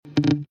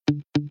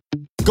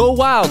Go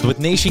wild with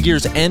Nation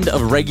Gear's end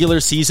of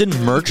regular season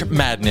merch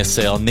madness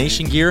sale.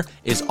 Nation Gear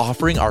is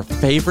offering our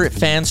favorite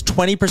fans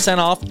 20%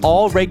 off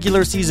all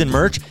regular season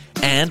merch,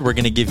 and we're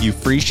going to give you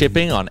free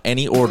shipping on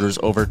any orders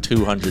over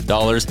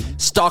 $200.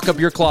 Stock up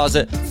your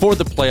closet for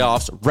the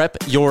playoffs, rep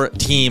your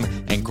team,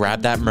 and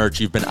grab that merch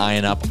you've been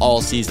eyeing up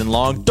all season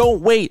long.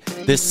 Don't wait.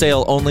 This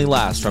sale only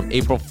lasts from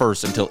April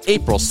 1st until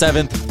April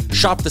 7th.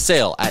 Shop the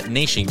sale at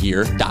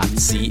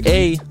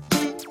nationgear.ca.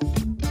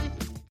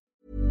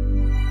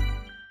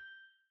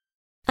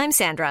 I'm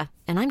Sandra,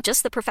 and I'm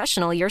just the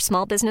professional your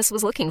small business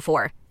was looking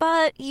for.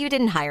 But you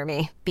didn't hire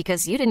me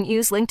because you didn't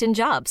use LinkedIn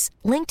Jobs.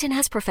 LinkedIn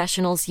has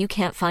professionals you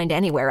can't find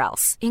anywhere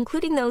else,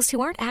 including those who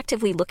aren't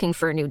actively looking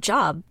for a new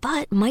job,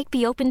 but might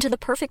be open to the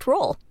perfect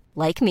role,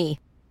 like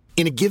me.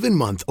 In a given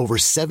month, over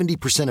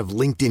 70% of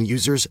LinkedIn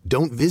users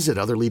don't visit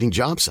other leading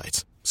job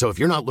sites. So if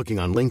you're not looking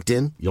on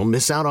LinkedIn, you'll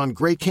miss out on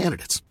great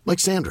candidates like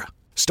Sandra.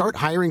 Start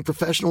hiring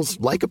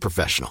professionals like a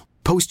professional.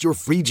 Post your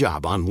free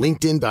job on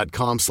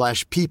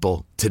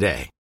linkedin.com/people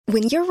today.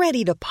 When you're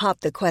ready to pop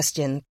the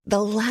question,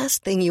 the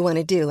last thing you want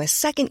to do is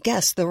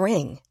second-guess the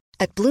ring.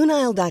 At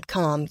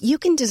BlueNile.com, you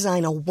can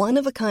design a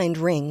one-of-a-kind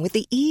ring with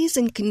the ease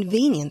and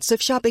convenience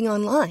of shopping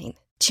online.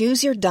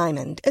 Choose your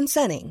diamond and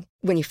setting.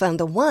 When you find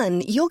the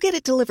one, you'll get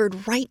it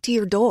delivered right to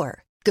your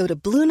door. Go to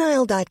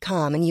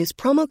BlueNile.com and use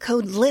promo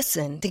code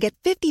LISTEN to get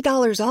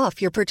 $50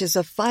 off your purchase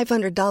of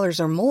 $500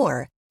 or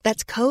more.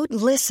 That's code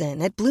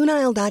LISTEN at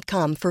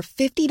BlueNile.com for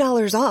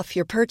 $50 off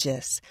your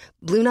purchase.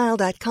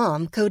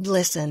 BlueNile.com, code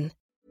LISTEN.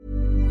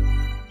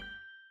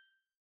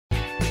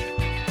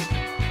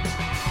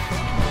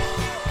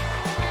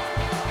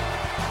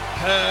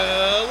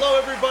 Hello,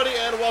 everybody,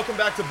 and welcome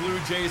back to Blue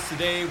Jays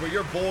Today. We're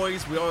your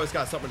boys. We always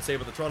got something to say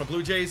about the Toronto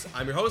Blue Jays.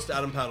 I'm your host,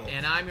 Adam Peddle.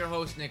 And I'm your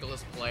host,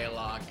 Nicholas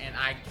Playlock. And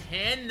I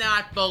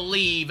cannot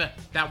believe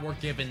that we're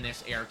giving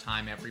this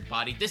airtime,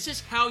 everybody. This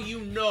is how you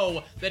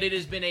know that it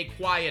has been a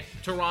quiet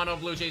Toronto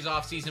Blue Jays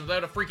offseason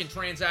without a freaking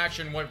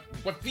transaction, what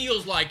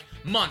feels like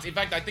months. In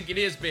fact, I think it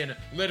has been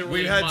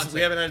literally months. We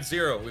haven't had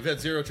zero. We've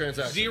had zero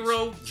transactions.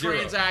 Zero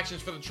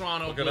transactions for the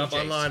Toronto Blue Jays. Look it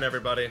up online,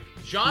 everybody.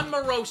 Jon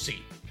Morosi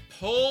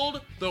pulled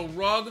the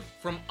rug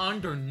from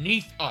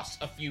underneath us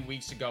a few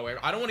weeks ago.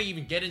 I don't want to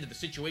even get into the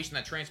situation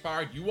that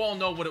transpired. You all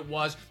know what it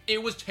was.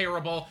 It was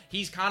terrible.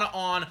 He's kind of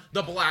on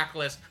the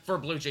blacklist for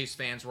Blue Jays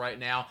fans right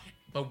now.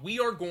 But we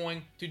are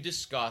going to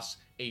discuss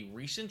a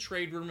recent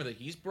trade rumor that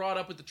he's brought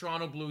up with the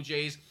Toronto Blue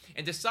Jays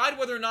and decide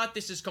whether or not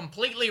this is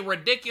completely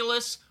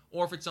ridiculous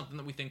or if it's something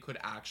that we think could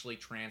actually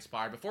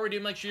transpire. Before we do,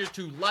 make sure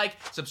to like,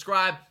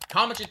 subscribe,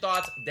 comment your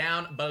thoughts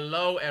down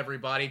below,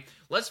 everybody.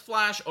 Let's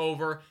flash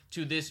over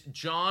to this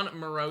Jon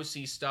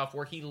Morosi stuff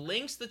where he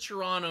links the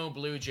Toronto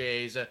Blue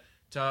Jays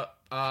to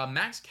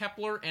Max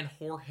Kepler and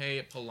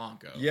Jorge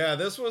Polanco. Yeah,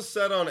 this was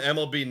said on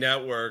MLB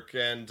Network,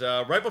 and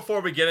right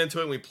before we get into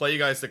it and we play you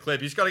guys the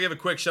clip, you just got to give a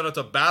quick shout out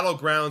to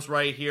Battlegrounds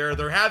right here.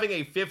 They're having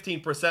a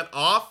 15%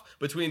 off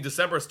between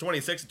December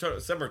 26th and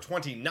December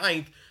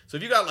 29th. So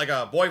if you got like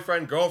a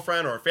boyfriend,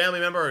 girlfriend, or a family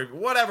member, or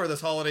whatever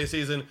this holiday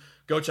season,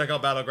 go check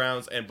out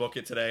Battlegrounds and book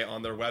it today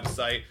on their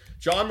website.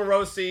 Jon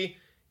Morosi,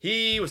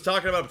 he was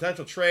talking about a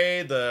potential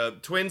trade the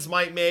Twins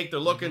might make. They're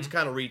looking to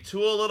kind of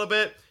retool a little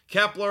bit.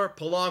 Kepler,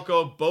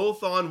 Polanco,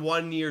 both on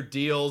one-year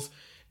deals.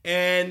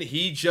 And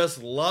he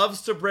just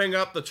loves to bring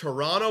up the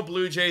Toronto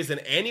Blue Jays in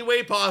any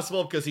way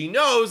possible because he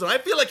knows, and I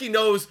feel like he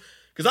knows,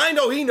 because I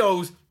know he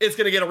knows it's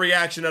going to get a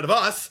reaction out of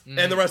us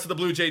and the rest of the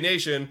Blue Jay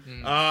Nation,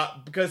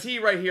 because he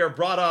right here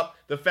brought up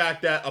the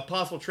fact that a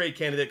possible trade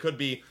candidate could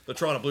be the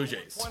Toronto Blue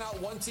Jays. Point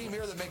out one team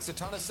here that makes a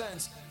ton of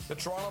sense, the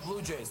Toronto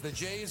Blue Jays. The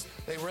Jays,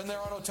 they were in there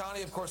on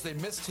Ohtani. Of course, they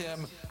missed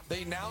him.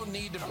 They now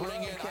need to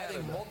bring in, I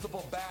think,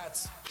 multiple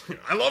bats.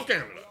 I love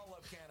Canada.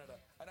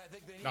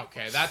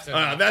 Okay, that's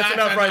enough. That's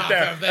enough right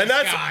there. And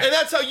that's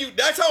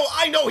how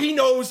I know he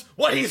knows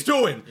what he's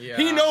doing. Yeah.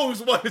 He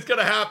knows what is going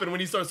to happen when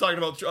he starts talking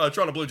about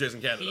Toronto Blue Jays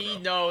in Canada. He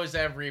knows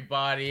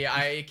everybody.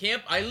 I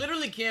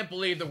literally can't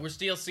believe that we're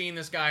still seeing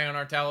this guy on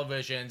our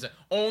televisions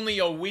only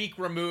a week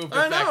removed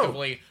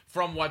effectively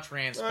from what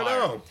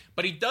transpired.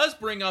 But he does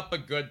bring up a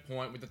good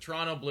point with the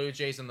Toronto Blue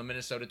Jays and the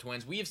Minnesota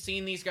Twins. We have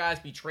seen these guys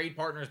be trade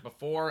partners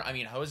before. I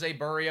mean, Jose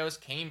Barrios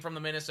came from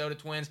the Minnesota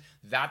Twins.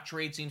 That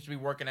trade seems to be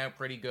working out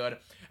pretty good.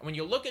 And when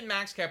you look at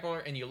Max Kepler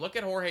and you look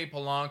at Jorge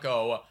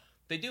Polanco,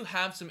 they do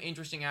have some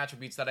interesting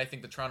attributes that I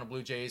think the Toronto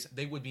Blue Jays,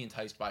 they would be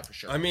enticed by for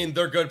sure. I mean,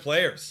 they're good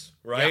players,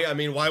 right? Yeah. I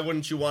mean, why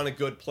wouldn't you want a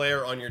good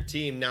player on your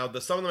team? Now,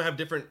 some of them have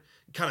different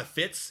kind of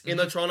fits in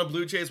the Toronto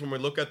Blue Jays when we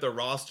look at their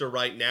roster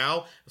right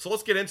now. So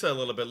let's get into it a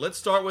little bit. Let's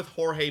start with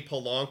Jorge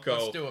Polanco.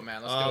 Let's do it,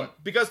 man. Let's do it.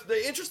 Because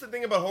the interesting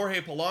thing about Jorge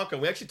Polanco,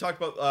 we actually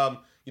talked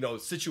about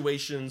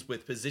situations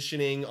with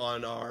positioning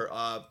on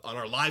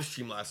our live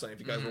stream last night, if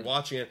you guys were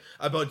watching it,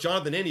 about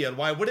Jonathan India and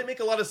why would it make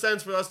a lot of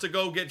sense for us to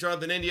go get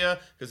Jonathan India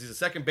because he's a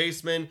second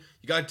baseman.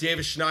 You got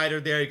Davis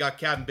Schneider there, you got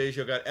Cavan Biggio,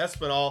 you got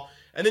Espinal,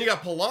 and then you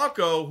got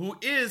Polanco, who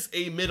is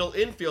a middle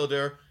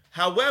infielder.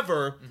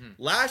 However,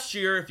 last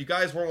year, if you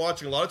guys weren't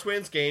watching a lot of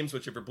Twins games,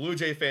 which if you're Blue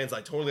Jay fans,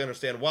 I totally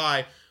understand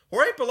why,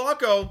 Jorge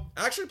Polanco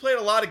actually played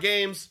a lot of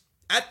games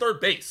at third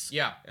base.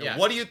 Yeah. And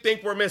what do you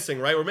think we're missing,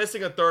 right? We're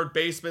missing a third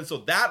baseman. So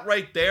that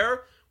right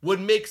there would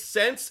make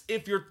sense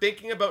if you're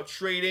thinking about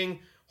trading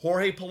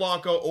Jorge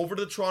Polanco over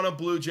to the Toronto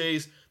Blue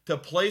Jays to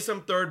play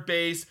some third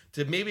base,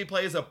 to maybe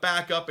play as a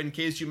backup in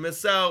case you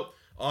miss out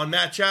on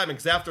Matt Chapman,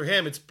 because after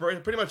him, it's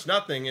pretty much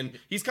nothing. And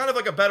he's kind of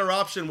like a better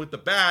option with the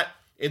bat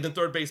in the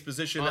third base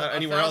position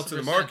anywhere else in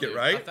the market, dude,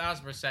 right?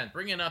 1,000%.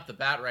 Bringing up the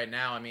bat right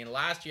now, I mean,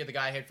 last year the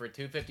guy hit for a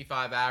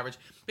 255 average,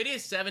 but he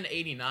has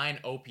 789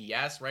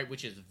 OPS, right,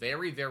 which is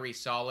very, very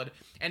solid.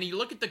 And you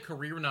look at the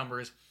career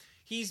numbers,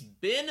 he's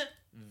been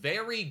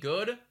very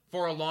good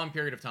for a long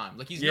period of time.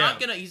 Like he's not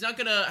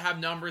gonna have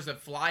numbers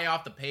that fly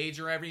off the page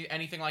or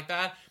anything like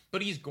that,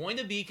 but he's going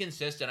to be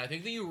consistent. I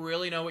think that you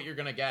really know what you're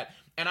gonna get.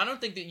 And I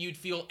don't think that you'd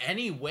feel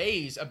any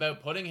ways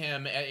about putting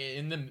him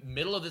in the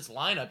middle of this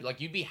lineup. Like,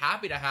 you'd be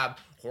happy to have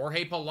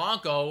Jorge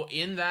Polanco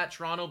in that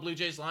Toronto Blue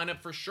Jays lineup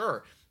for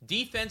sure.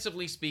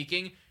 Defensively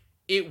speaking,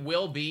 it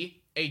will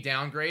be a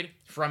downgrade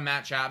from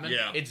Matt Chapman.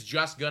 Yeah. It's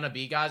just going to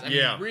be, guys. I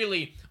mean,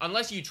 really,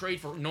 unless you trade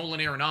for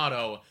Nolan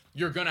Arenado,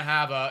 you're going to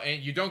have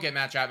and you don't get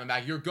Matt Chapman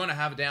back, you're going to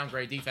have a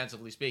downgrade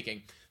defensively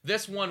speaking.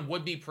 This one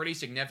would be pretty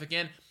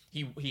significant.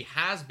 He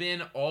has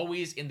been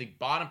always in the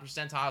bottom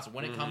percentiles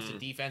when it comes to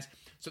defense.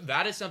 So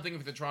that is something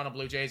for the Toronto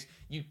Blue Jays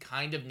you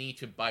kind of need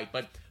to bite.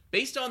 But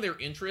based on their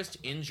interest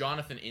in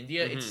Jonathan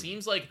India, it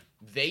seems like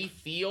they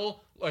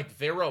feel like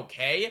they're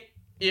okay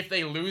if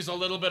they lose a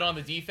little bit on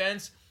the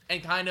defense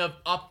and kind of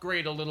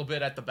upgrade a little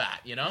bit at the bat,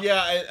 you know?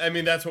 Yeah, I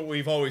mean, that's what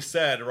we've always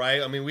said,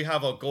 right? I mean, we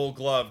have a Gold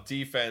Glove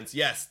defense.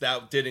 Yes,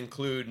 that did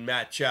include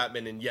Matt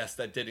Chapman, and yes,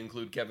 that did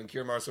include Kevin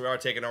Kiermaier, so we are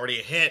taking already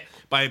a hit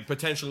by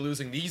potentially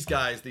losing these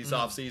guys this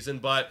offseason.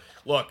 But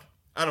look,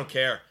 I don't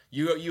care.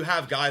 You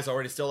have guys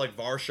already still like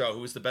Varsho,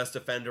 who is the best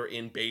defender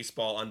in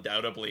baseball,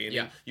 undoubtedly.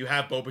 And you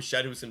have Bo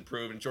Bichette, who's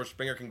improved, and George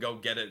Springer can go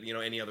get it,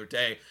 any other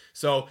day.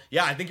 So,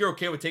 yeah, I think you're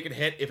okay with taking a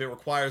hit if it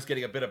requires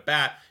getting a bit of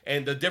bat.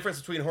 And the difference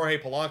between Jorge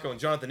Polanco and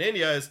Jonathan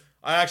India is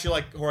I actually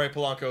like Jorge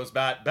Polanco's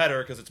bat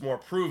better because it's more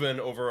proven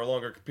over a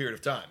longer period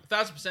of time.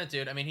 1,000%,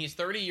 dude. I mean, he's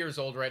 30 years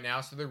old right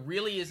now, so there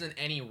really isn't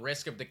any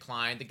risk of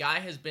decline. The guy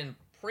has been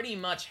pretty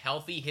much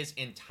healthy his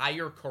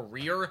entire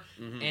career,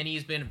 and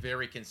he's been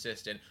very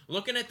consistent.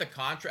 Looking at the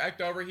contract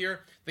over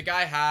here, the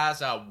guy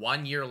has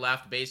 1 year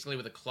left, basically,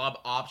 with a club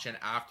option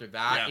after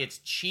that. Yeah. It's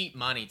cheap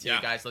money, too,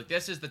 guys. Like,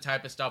 this is the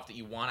type of stuff that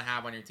you want to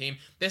have on your team.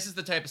 This is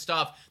the type of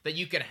stuff that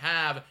you can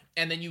have,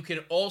 and then you can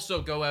also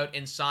go out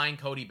and sign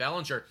Cody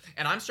Bellinger.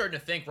 And I'm starting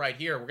to think right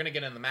here, we're going to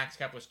get into the Max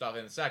Kepler stuff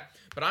in a sec,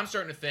 but I'm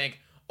starting to think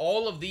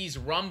all of these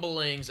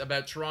rumblings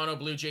about Toronto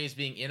Blue Jays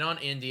being in on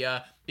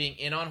India, being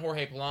in on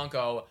Jorge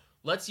Polanco,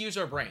 let's use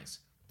our brains.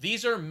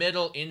 These are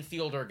middle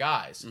infielder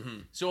guys.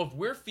 So if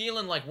we're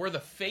feeling like we're the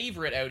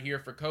favorite out here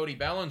for Cody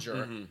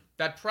Bellinger,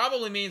 that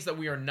probably means that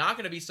we are not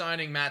going to be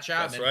signing Matt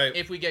Chapman. That's right.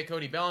 If we get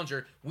Cody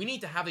Bellinger. We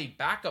need to have a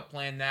backup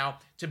plan now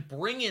to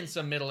bring in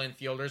some middle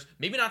infielders.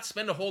 Maybe not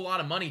spend a whole lot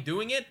of money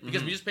doing it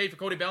because we just paid for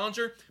Cody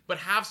Bellinger, but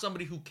have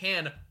somebody who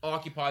can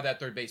occupy that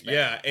third base spot.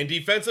 Yeah, and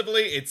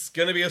defensively, it's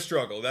going to be a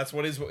struggle. That's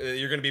what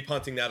you're going to be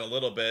punting that a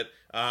little bit.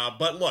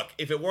 But look,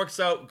 if it works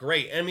out,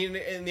 great. I mean,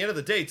 in the end of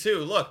the day, too,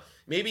 look,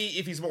 maybe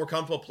if he's more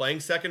comfortable playing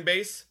second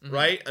base,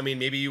 right? I mean,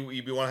 maybe you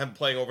want to have him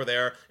playing over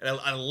there in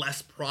a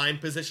less prime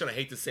position. I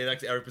hate to say that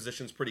because every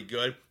position's pretty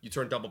good. You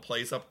turn double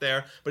plays up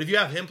there. But if you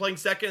have him playing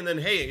second, and then,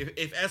 hey,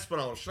 if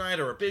Espinal,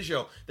 Schneider, or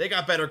Biggio, they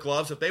got better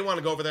gloves. If they want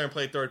to go over there and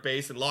play third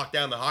base and lock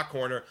down the hot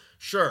corner,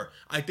 sure.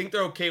 I think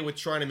they're okay with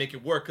trying to make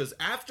it work. Because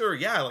after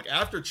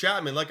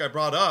Chapman, like I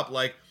brought up,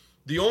 like,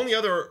 the only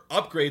other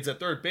upgrades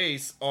at third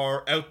base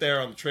are out there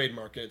on the trade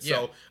market.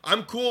 So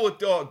I'm cool with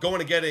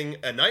going and getting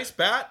a nice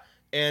bat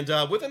and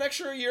with an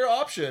extra year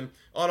option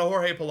on a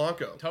Jorge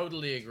Polanco.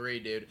 Totally agree,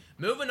 dude.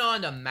 Moving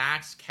on to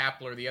Max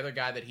Kepler, the other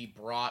guy that he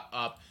brought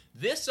up.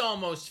 This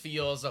almost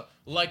feels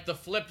like the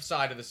flip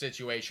side of the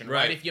situation,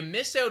 right? If you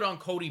miss out on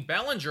Cody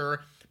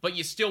Bellinger, but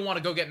you still want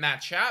to go get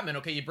Matt Chapman,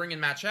 okay, you bring in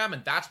Matt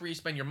Chapman, that's where you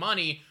spend your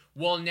money.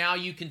 Well, now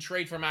you can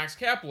trade for Max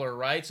Kepler,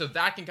 right? So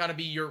that can kind of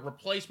be your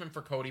replacement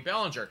for Cody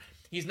Bellinger.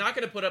 He's not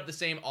going to put up the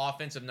same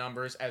offensive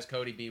numbers as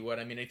Cody B would.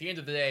 I mean, at the end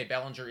of the day,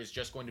 Bellinger is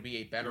just going to be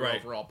a better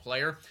overall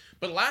player.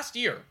 But last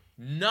year,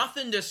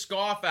 nothing to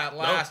scoff at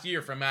last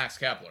year from Max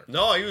Kepler.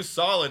 No, he was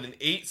solid. An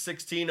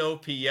 816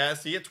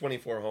 OPS. He had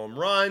 24 home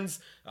runs.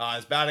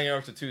 His batting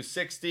average to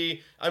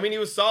 260. I mean, he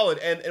was solid.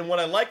 And what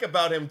I like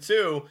about him,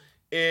 too,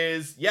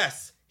 is,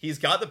 yes, he's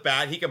got the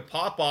bat. He can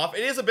pop off.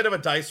 It is a bit of a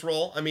dice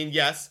roll. I mean,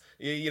 yes,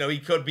 he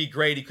could be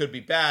great. He could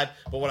be bad.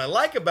 But what I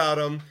like about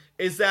him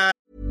is that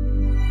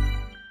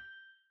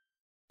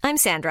I'm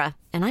Sandra,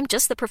 and I'm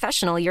just the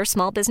professional your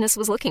small business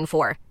was looking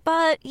for.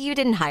 But you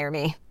didn't hire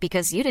me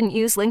because you didn't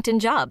use LinkedIn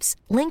Jobs.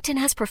 LinkedIn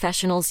has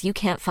professionals you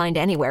can't find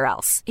anywhere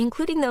else,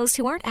 including those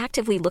who aren't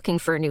actively looking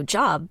for a new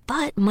job,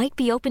 but might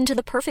be open to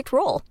the perfect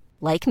role,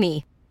 like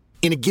me.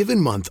 In a given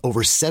month,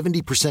 over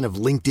 70% of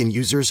LinkedIn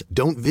users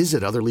don't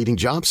visit other leading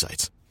job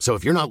sites. So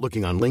if you're not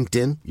looking on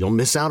LinkedIn, you'll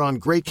miss out on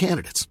great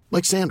candidates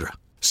like Sandra.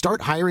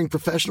 Start hiring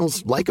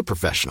professionals like a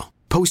professional.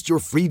 Post your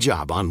free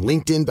job on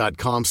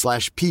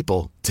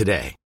linkedin.com/people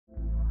today.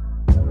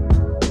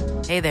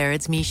 Hey there,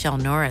 it's Michelle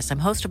Norris. I'm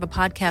host of a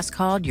podcast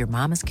called Your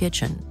Mama's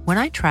Kitchen. When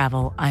I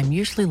travel, I'm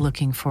usually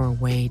looking for a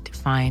way to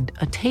find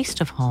a taste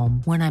of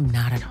home when I'm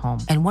not at home.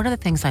 And one of the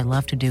things I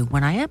love to do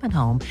when I am at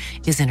home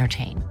is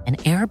entertain. And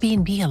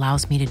Airbnb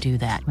allows me to do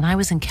that. When I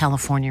was in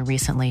California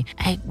recently,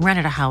 I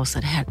rented a house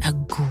that had a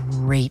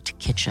great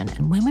kitchen.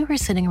 And when we were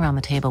sitting around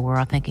the table, we were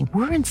all thinking,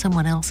 we're in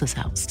someone else's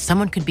house.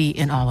 Someone could be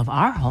in all of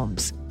our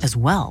homes as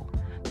well.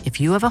 If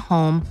you have a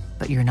home,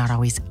 but you're not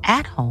always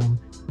at home,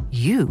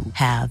 you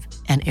have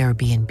an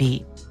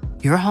Airbnb.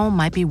 Your home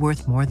might be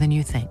worth more than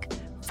you think.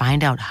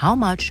 Find out how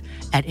much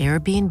at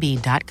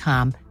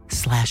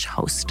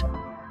airbnb.com/host.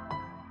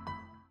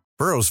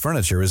 Burrow's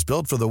furniture is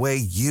built for the way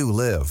you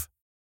live.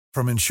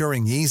 From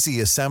ensuring easy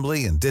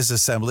assembly and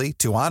disassembly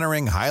to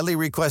honoring highly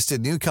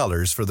requested new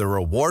colors for their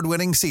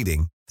award-winning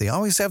seating, they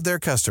always have their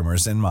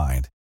customers in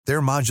mind. Their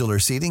modular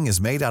seating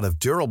is made out of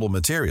durable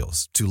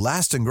materials to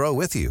last and grow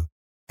with you.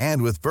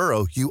 And with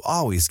Burrow, you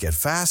always get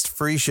fast,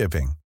 free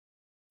shipping.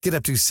 Get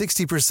up to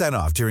 60%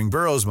 off during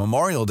Burrow's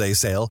Memorial Day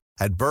sale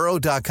at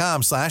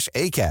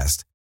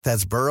burrow.com/ACAST.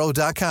 That's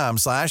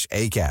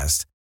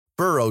burrow.com/ACAST.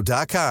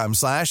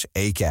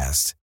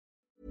 burrow.com/ACAST.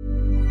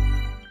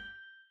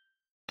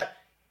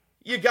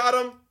 You got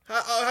him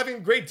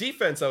having great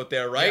defense out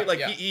there, right?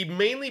 He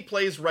mainly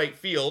plays right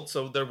field,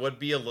 so there would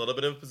be a little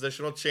bit of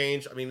positional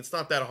change. I mean, it's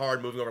not that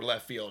hard moving over to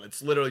left field.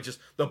 It's literally just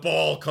the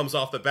ball comes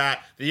off the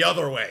bat the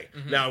other way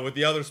now with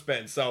the other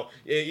spin. So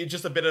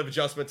just a bit of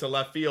adjustment to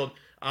left field.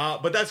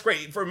 But that's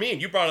great. For me,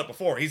 and you brought it up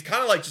before, he's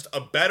kind of like just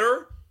a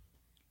better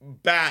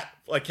bat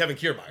like Kevin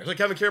Kiermaier. Like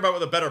Kevin Kiermaier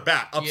with a better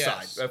bat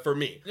upside for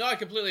me. No, I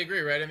completely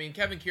agree, right? I mean,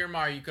 Kevin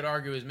Kiermaier, you could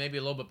argue, is maybe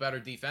a little bit better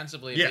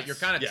defensively, but you're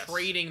kind of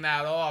trading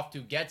that off to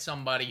get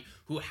somebody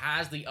who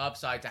has the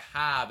upside to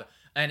have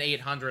an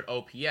 800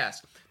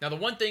 OPS. Now, the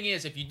one thing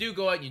is, if you do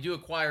go out and you do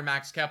acquire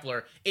Max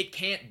Kepler, it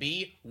can't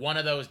be one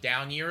of those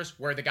down years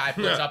where the guy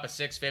puts up a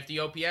 650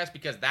 OPS,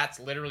 because that's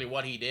literally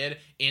what he did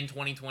in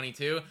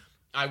 2022.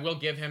 I will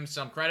give him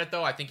some credit,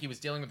 though. I think he was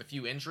dealing with a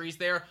few injuries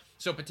there.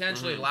 So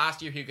potentially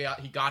last year he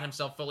got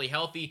himself fully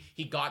healthy.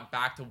 He got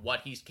back to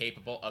what he's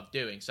capable of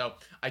doing. So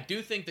I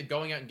do think that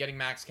going out and getting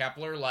Max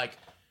Kepler, like,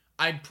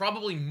 I'm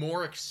probably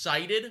more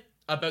excited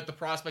about the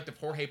prospect of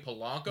Jorge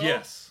Polanco.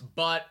 Yes.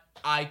 But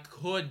I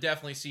could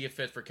definitely see a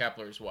fit for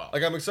Kepler as well.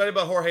 Like, I'm excited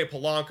about Jorge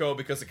Polanco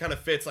because it kind of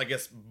fits, I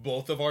guess,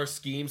 both of our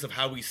schemes of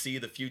how we see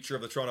the future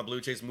of the Toronto Blue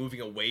Jays moving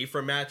away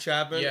from Matt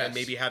Chapman and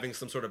maybe having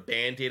some sort of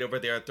band-aid over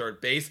there at third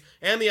base.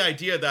 And the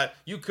idea that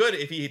you could,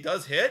 if he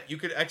does hit, you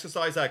could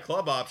exercise that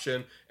club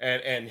option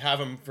and have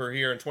him for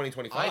here in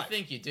 2025. I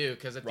think you do,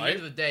 because at the end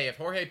of the day, if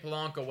Jorge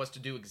Polanco was to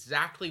do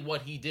exactly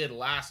what he did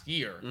last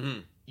year,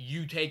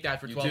 you take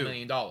that for $12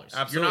 million.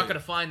 Absolutely. You're not going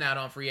to find that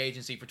on free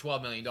agency for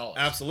 $12 million.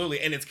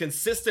 Absolutely. And it's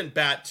consistent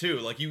bat, too.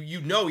 Like,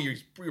 you know you're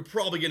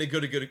probably going to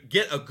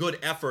get a good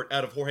effort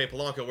out of Jorge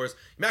Polanco, whereas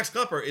Max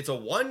Kepler, it's a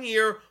 1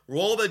 year,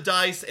 roll the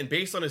dice, and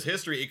based on his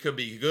history, it could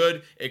be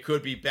good, it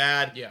could be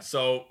bad. Yeah.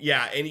 So,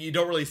 and you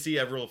don't really see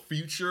a real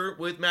future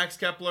with Max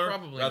Kepler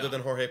rather not.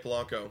 than Jorge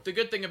Polanco. The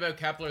good thing about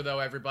Kepler, though,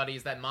 everybody,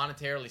 is that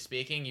monetarily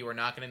speaking, you are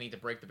not going to need to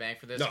break the bank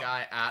for this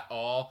guy at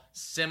all.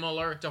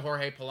 Similar to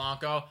Jorge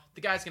Polanco,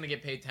 the guy's going to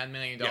get paid $10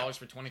 million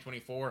for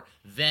 2024.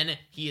 Then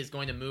he is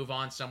going to move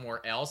on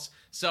somewhere else.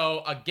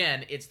 So,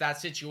 again, it's that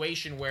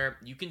situation where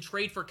you can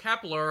trade for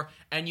Kepler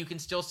and you can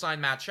still sign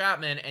Matt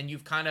Chapman, and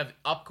you've kind of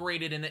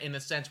upgraded in a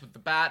sense with the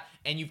bat,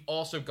 and you've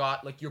also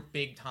got, like, your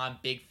big-time,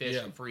 big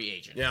fish free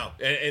agent. Yeah,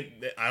 and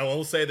I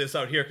will say this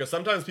out here, because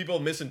sometimes people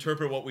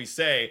misinterpret what we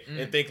say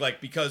and think,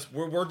 like, because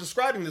we're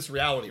describing this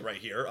reality right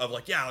here of,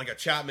 like, like a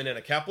Chapman and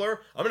a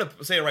Kepler. I'm going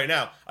to say it right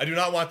now. I do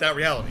not want that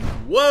reality.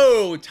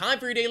 Whoa! Time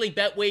for your daily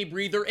Betway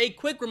breather. A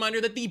quick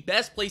reminder that the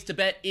best place to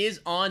bet is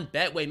on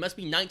Betway. Must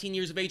be 19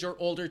 years of age or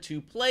older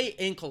to play.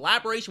 In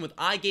collaboration with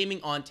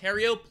iGaming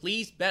Ontario,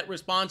 please bet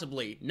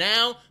responsibly.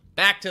 Now,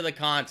 back to the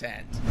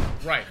content.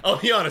 Right. I'll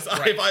be honest.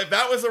 If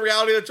that was the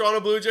reality of the Toronto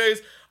Blue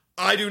Jays,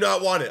 I do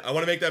not want it. I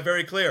want to make that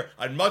very clear.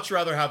 I'd much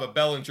rather have a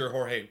Bellinger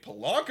Jorge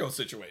Polanco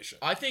situation.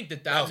 I think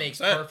that makes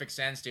perfect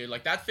sense, dude.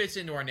 Like, that fits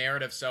into our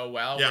narrative so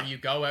well, where you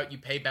go out, you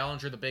pay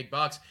Bellinger the big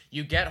bucks,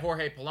 you get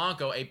Jorge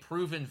Polanco, a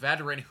proven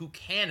veteran who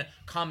can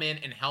come in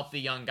and help the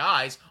young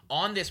guys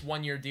on this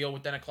 1 year deal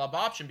within a club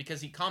option,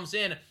 because he comes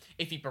in.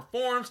 If he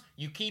performs,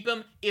 you keep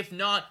him. If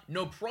not,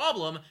 no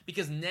problem,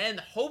 because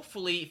then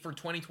hopefully for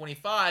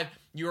 2025,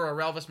 your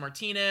Aurelvis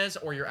Martinez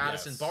or your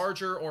Addison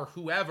Barger or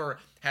whoever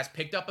has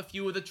picked up a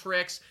few of the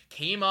tricks,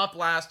 came up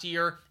last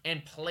year,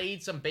 and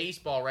played some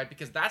baseball, right?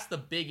 Because that's the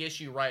big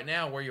issue right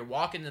now, where you're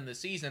walking in the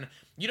season,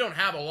 you don't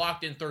have a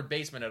locked-in third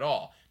baseman at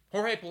all.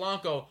 Jorge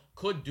Polanco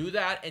could do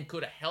that and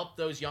could help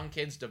those young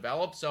kids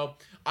develop. So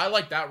I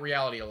like that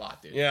reality a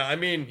lot, dude. Yeah, I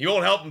mean, he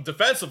won't help them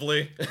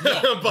defensively. No,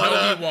 he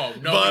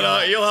won't.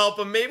 He'll help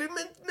them maybe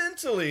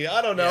mentally.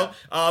 I don't know.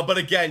 Yeah. But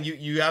again,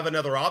 you have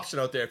another option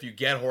out there if you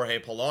get Jorge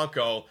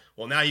Polanco.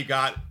 Well, now you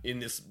got in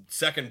this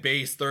second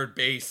base, third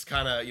base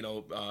kind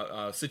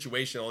of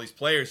situation, all these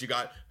players. You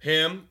got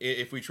him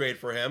if we trade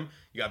for him.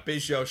 you got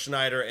Biggio,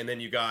 Schneider, and then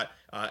you got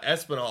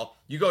Espinal.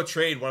 You go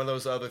trade one of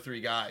those other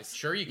 3 guys.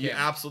 Sure you can. You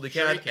absolutely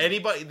Sure can.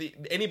 you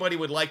can. Anybody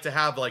would like to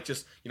have like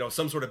just,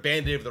 some sort of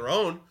Band-Aid of their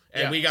own,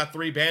 and we got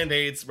 3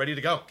 Band-Aids ready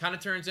to go. Kind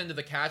of turns into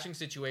the catching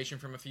situation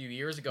from a few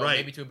years ago, Right.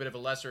 maybe to a bit of a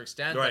lesser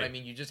extent. Right. But I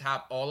mean, you just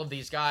have all of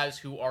these guys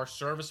who are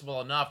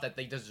serviceable enough that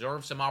they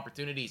deserve some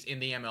opportunities in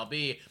the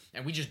MLB,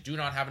 and we just do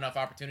not have enough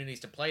opportunities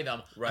to play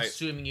them, Right.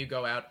 assuming you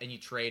go out and you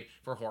trade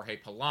for Jorge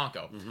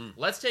Polanco.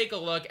 Let's take a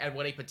look at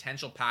what a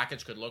potential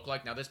package could look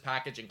like. Now, this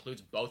package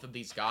includes both of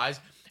these guys,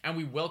 and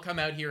we will come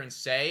out here and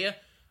say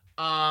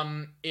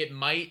it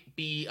might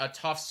be a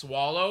tough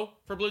swallow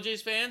for Blue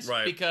Jays fans,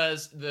 Right.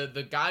 because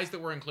the guys that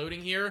we're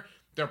including here,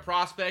 they're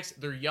prospects,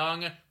 they're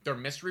young, they're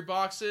mystery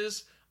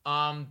boxes,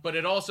 but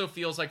it also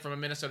feels like from a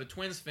Minnesota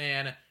Twins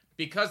fan,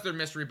 because they're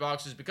mystery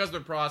boxes, because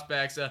they're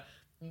prospects,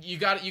 you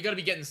got to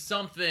be getting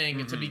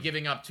something to be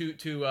giving up two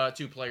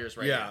players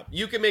right now.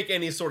 You can make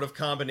any sort of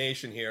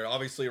combination here.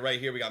 Obviously, right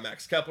here we got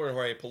Max Kepler and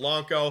Jorge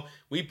Polanco.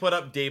 We put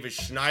up Davis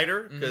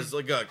Schneider because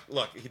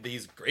look,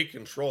 he's great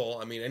control.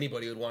 I mean,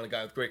 anybody would want a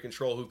guy with great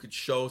control who could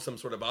show some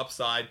sort of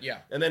upside. Yeah.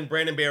 And then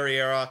Brandon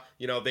Barriera,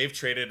 they've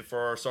traded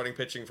for starting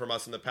pitching from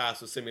us in the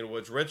past with Simeon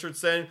Woods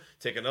Richardson.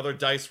 Take another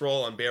dice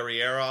roll on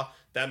Barriera.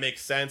 That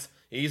makes sense.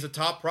 He's a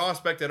top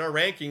prospect in our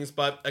rankings,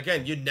 but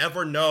again, you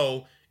never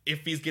know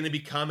if he's going to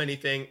become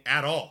anything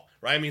at all,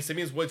 right? I mean,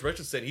 Simeon Woods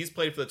Richardson, he's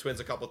played for the Twins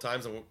a couple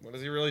times, and what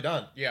has he really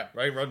done? Yeah.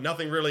 Right?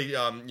 Nothing really,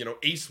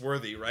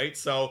 ace-worthy, right?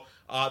 So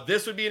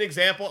this would be an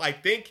example. I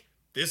think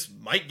this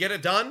might get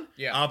it done.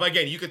 Yeah. But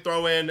again, you could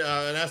throw in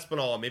an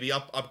Espinal, maybe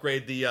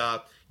upgrade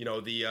the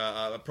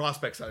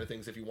prospect side of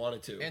things if you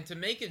wanted to. And to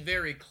make it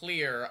very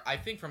clear, I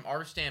think from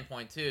our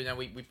standpoint too, now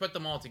we put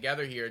them all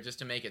together here just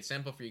to make it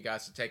simple for you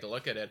guys to take a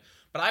look at it,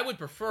 but I would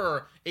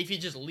prefer if you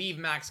just leave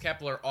Max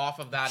Kepler off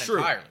of that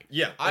entirely.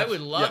 Yeah. I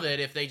would love it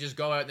if they just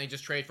go out and they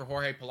just trade for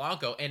Jorge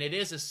Polanco, and it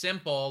is as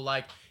simple,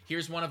 like,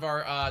 here's one of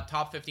our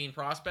top 15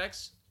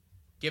 prospects,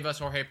 give us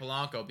Jorge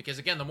Polanco. Because,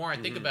 again, the more I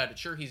think about it,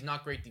 sure, he's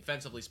not great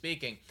defensively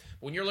speaking,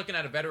 but when you're looking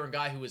at a veteran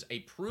guy who is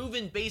a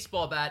proven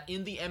baseball bat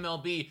in the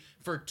MLB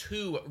for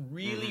 2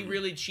 really,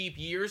 really cheap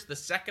years, the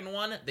second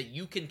one that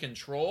you can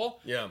control,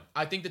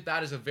 I think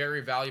that is a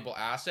very valuable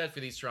asset for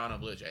these Toronto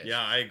Blue Jays.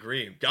 Yeah, I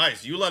agree.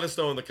 Guys, you let us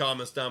know in the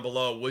comments down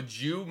below. Would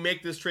you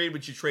make this trade?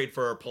 Would you trade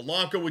for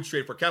Polanco? Would you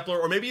trade for Kepler?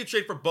 Or maybe you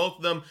trade for both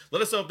of them.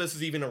 Let us know if this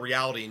is even a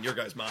reality in your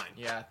guys' mind.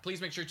 Yeah,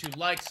 please make sure to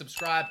like,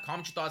 subscribe,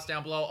 comment your thoughts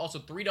down below. Also,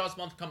 $3 a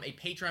month to become a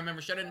Patreon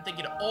member. Shout out and thank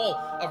you to all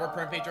of our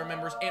current Patreon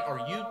members and our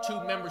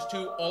YouTube members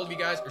too. All of you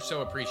guys are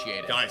so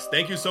appreciated. Guys,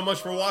 thank you so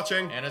much for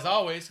watching. And as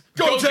always,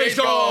 go Jays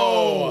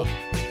go!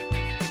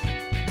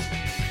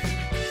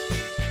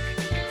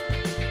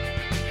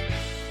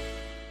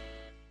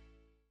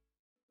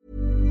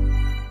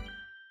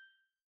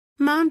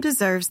 Mom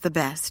deserves the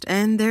best,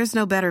 and there's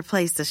no better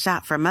place to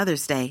shop for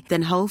Mother's Day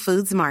than Whole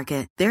Foods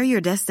Market. They're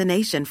your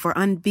destination for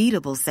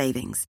unbeatable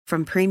savings,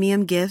 from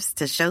premium gifts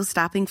to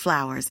show-stopping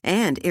flowers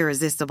and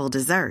irresistible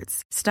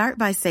desserts. Start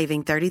by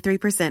saving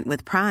 33%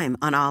 with Prime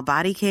on all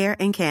body care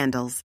and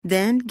candles.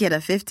 Then get a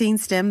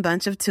 15-stem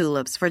bunch of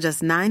tulips for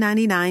just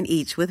 $9.99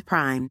 each with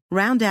Prime.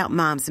 Round out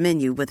Mom's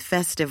menu with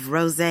festive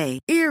rosé,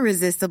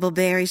 irresistible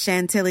berry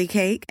chantilly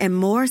cake, and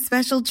more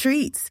special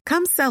treats.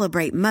 Come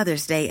celebrate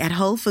Mother's Day at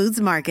Whole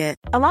Foods Market.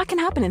 A lot can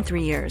happen in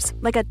 3 years,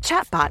 like a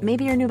chatbot may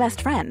be your new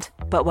best friend.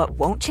 But what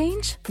won't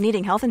change?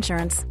 Needing health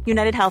insurance.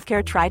 United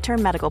Healthcare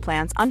Tri-Term Medical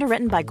Plans,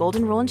 underwritten by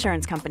Golden Rule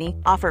Insurance Company,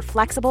 offer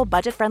flexible,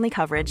 budget-friendly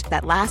coverage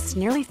that lasts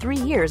nearly 3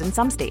 years in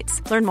some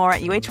states. Learn more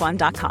at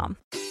UH1.com.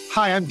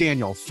 Hi, I'm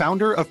Daniel,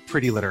 founder of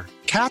Pretty Litter.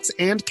 Cats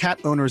and cat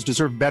owners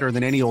deserve better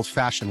than any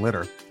old-fashioned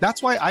litter.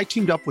 That's why I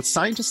teamed up with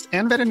scientists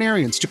and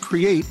veterinarians to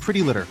create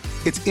Pretty Litter.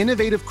 Its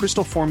innovative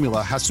crystal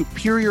formula has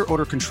superior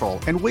odor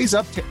control and weighs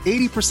up to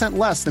 80%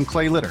 less than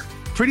clay litter.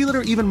 Pretty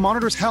Litter even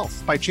monitors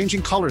health by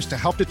changing colors to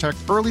help detect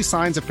early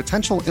signs of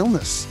potential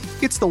illness.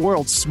 It's the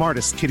world's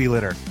smartest kitty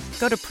litter.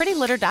 Go to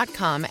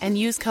prettylitter.com and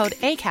use code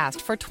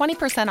ACAST for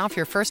 20% off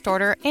your first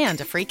order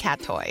and a free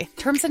cat toy.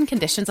 Terms and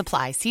conditions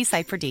apply. See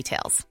site for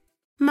details.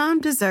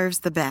 Mom deserves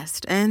the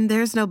best, and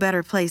there's no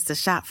better place to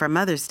shop for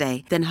Mother's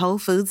Day than Whole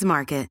Foods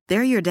Market.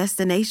 They're your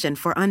destination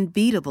for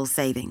unbeatable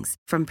savings,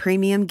 from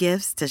premium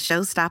gifts to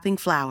show-stopping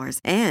flowers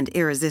and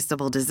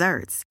irresistible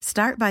desserts.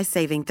 Start by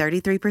saving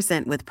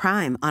 33% with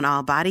Prime on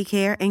all body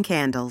care and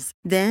candles.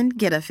 Then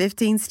get a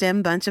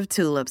 15-stem bunch of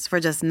tulips for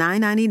just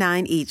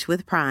 $9.99 each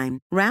with Prime.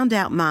 Round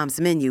out Mom's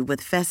menu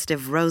with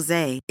festive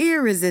rosé,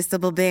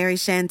 irresistible berry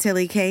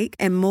chantilly cake,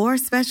 and more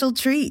special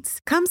treats.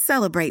 Come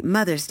celebrate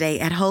Mother's Day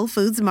at Whole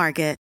Foods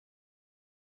Market.